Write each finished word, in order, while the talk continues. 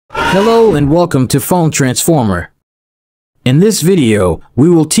Hello and welcome to Phone Transformer. In this video, we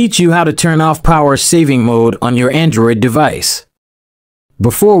will teach you how to turn off power saving mode on your Android device.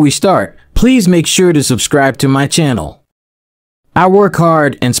 Before we start, please make sure to subscribe to my channel. I work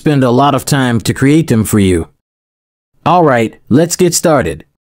hard and spend a lot of time to create them for you. Alright, let's get started.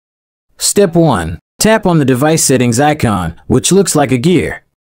 Step 1. Tap on the device settings icon, which looks like a gear.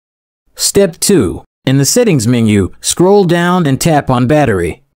 Step 2. In the settings menu, scroll down and tap on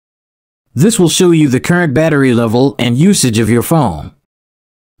battery. This will show you the current battery level and usage of your phone.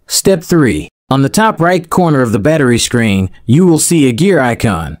 Step 3. On the top right corner of the battery screen, you will see a gear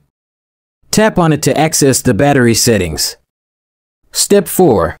icon. Tap on it to access the battery settings. Step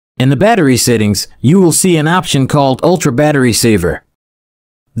 4. In the battery settings, you will see an option called Ultra Battery Saver.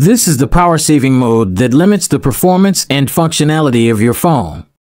 This is the power saving mode that limits the performance and functionality of your phone.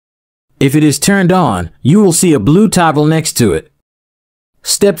 If it is turned on, you will see a blue toggle next to it.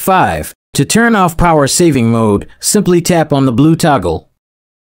 Step 5. To turn off power saving mode, simply tap on the blue toggle.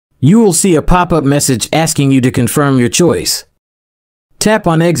 You will see a pop-up message asking you to confirm your choice. Tap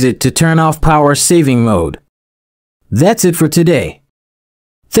on Exit to turn off power saving mode. That's it for today.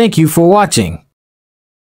 Thank you for watching.